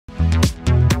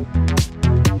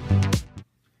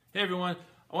Hey everyone,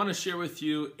 I want to share with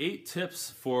you 8 tips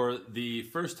for the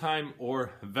first time or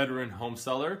veteran home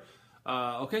seller.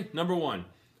 Okay, number 1,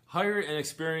 hire an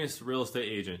experienced real estate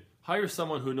agent. Hire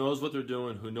someone who knows what they're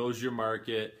doing, who knows your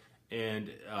market,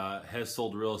 and has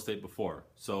sold real estate before.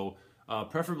 So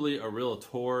preferably a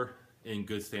realtor in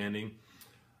good standing.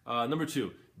 Number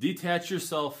 2, detach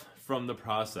yourself from the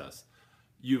process.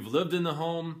 You've lived in the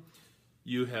home,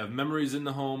 you have memories in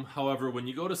the home. However, when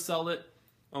you go to sell it,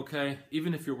 okay,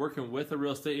 even if you're working with a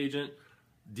real estate agent,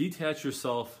 detach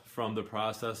yourself from the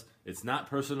process. It's not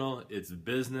personal, it's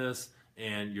business,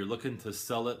 and you're looking to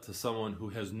sell it to someone who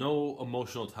has no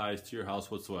emotional ties to your house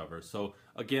whatsoever. So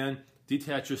again,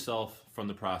 detach yourself from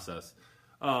the process.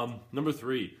 Number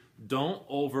 3, don't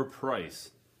overprice.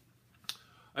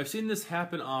 I've seen this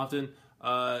happen often.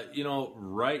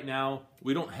 Right now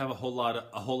we don't have a whole lot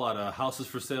of houses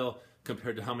for sale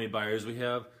compared to how many buyers we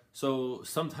have. So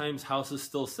sometimes houses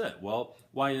still sit. Well,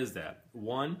 why is that?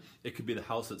 1, it could be the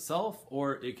house itself,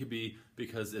 or it could be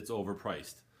because it's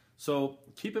overpriced. So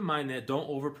keep in mind that don't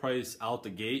overprice out the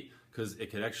gate, because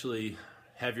it could actually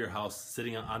have your house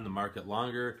sitting on the market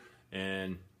longer,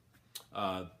 and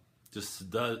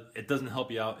it doesn't help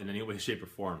you out in any way, shape, or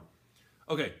form.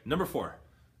 Okay, number 4,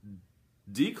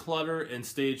 declutter and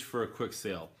stage for a quick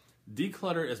sale.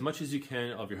 Declutter as much as you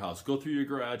can of your house. Go through your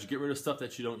garage, get rid of stuff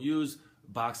that you don't use,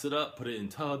 box it up, put it in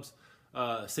tubs.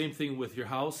 Same thing with your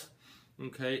house.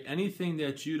 Okay, anything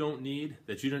that you don't need,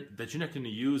 that you're not going to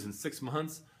use in 6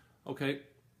 months, okay,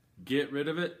 get rid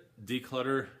of it,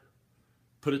 declutter,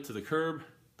 put it to the curb,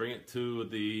 bring it to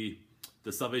the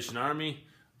Salvation Army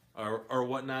or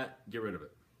whatnot, get rid of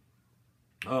it.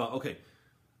 Okay,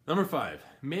 number 5,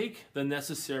 make the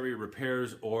necessary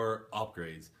repairs or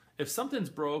upgrades. If something's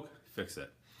broke, fix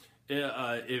it.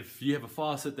 If you have a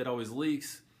faucet that always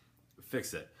leaks,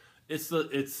 fix it.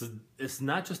 It's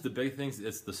not just the big things,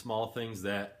 it's the small things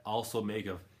that also make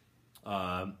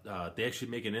they actually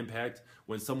make an impact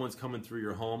when someone's coming through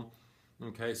your home.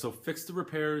 Okay, so fix the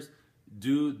repairs,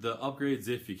 do the upgrades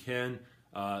if you can,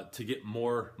 to get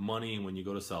more money when you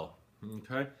go to sell.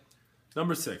 Okay,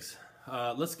 number 6,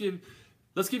 let's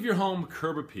give your home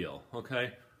curb appeal.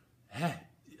 Okay,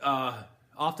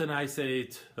 often I say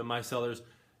to my sellers,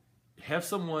 have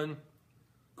someone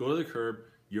go to the curb,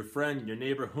 your friend, your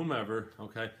neighbor, whomever,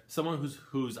 okay, someone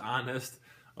who's honest,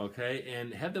 okay,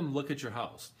 and have them look at your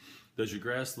house. Does your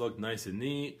grass look nice and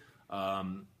neat?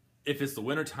 If it's the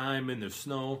winter time and there's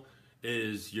snow,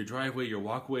 is your driveway, your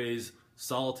walkways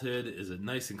salted? Is it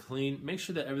nice and clean? Make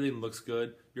sure that everything looks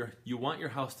good. You want your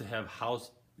house to have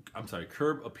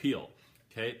curb appeal.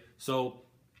 Okay, so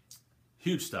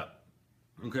huge step.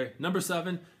 Okay, number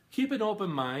 7, keep an open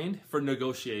mind for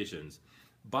negotiations.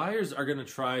 Buyers are going to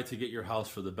try to get your house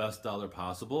for the best dollar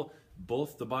possible.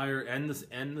 Both the buyer and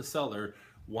the seller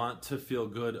want to feel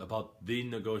good about the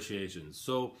negotiations.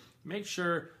 So make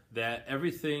sure that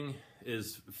everything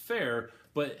is fair,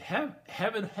 but have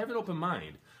an open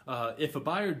mind. If a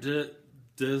buyer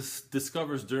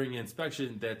discovers during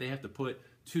inspection that they have to put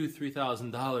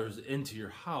 $2,000-3,000 into your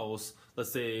house,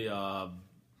 let's say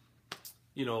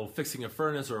fixing a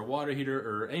furnace or a water heater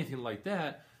or anything like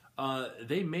that,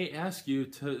 they may ask you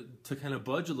to kind of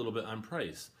budge a little bit on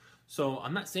price. So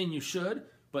I'm not saying you should,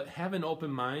 but have an open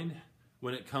mind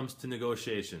when it comes to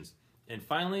negotiations. And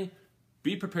finally,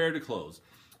 be prepared to close.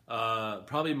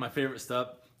 Probably my favorite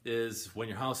step is when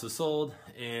your house is sold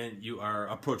and you are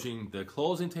approaching the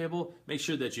closing table, make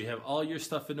sure that you have all your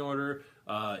stuff in order.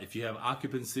 If you have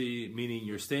occupancy, meaning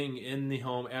you're staying in the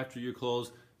home after you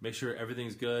close, make sure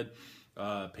everything's good.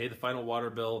 Pay the final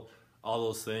water bill, all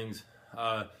those things.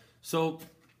 So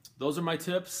those are my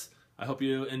tips. I hope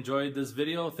you enjoyed this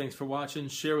video. Thanks for watching.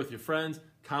 Share with your friends.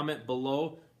 Comment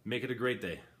below. Make it a great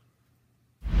day.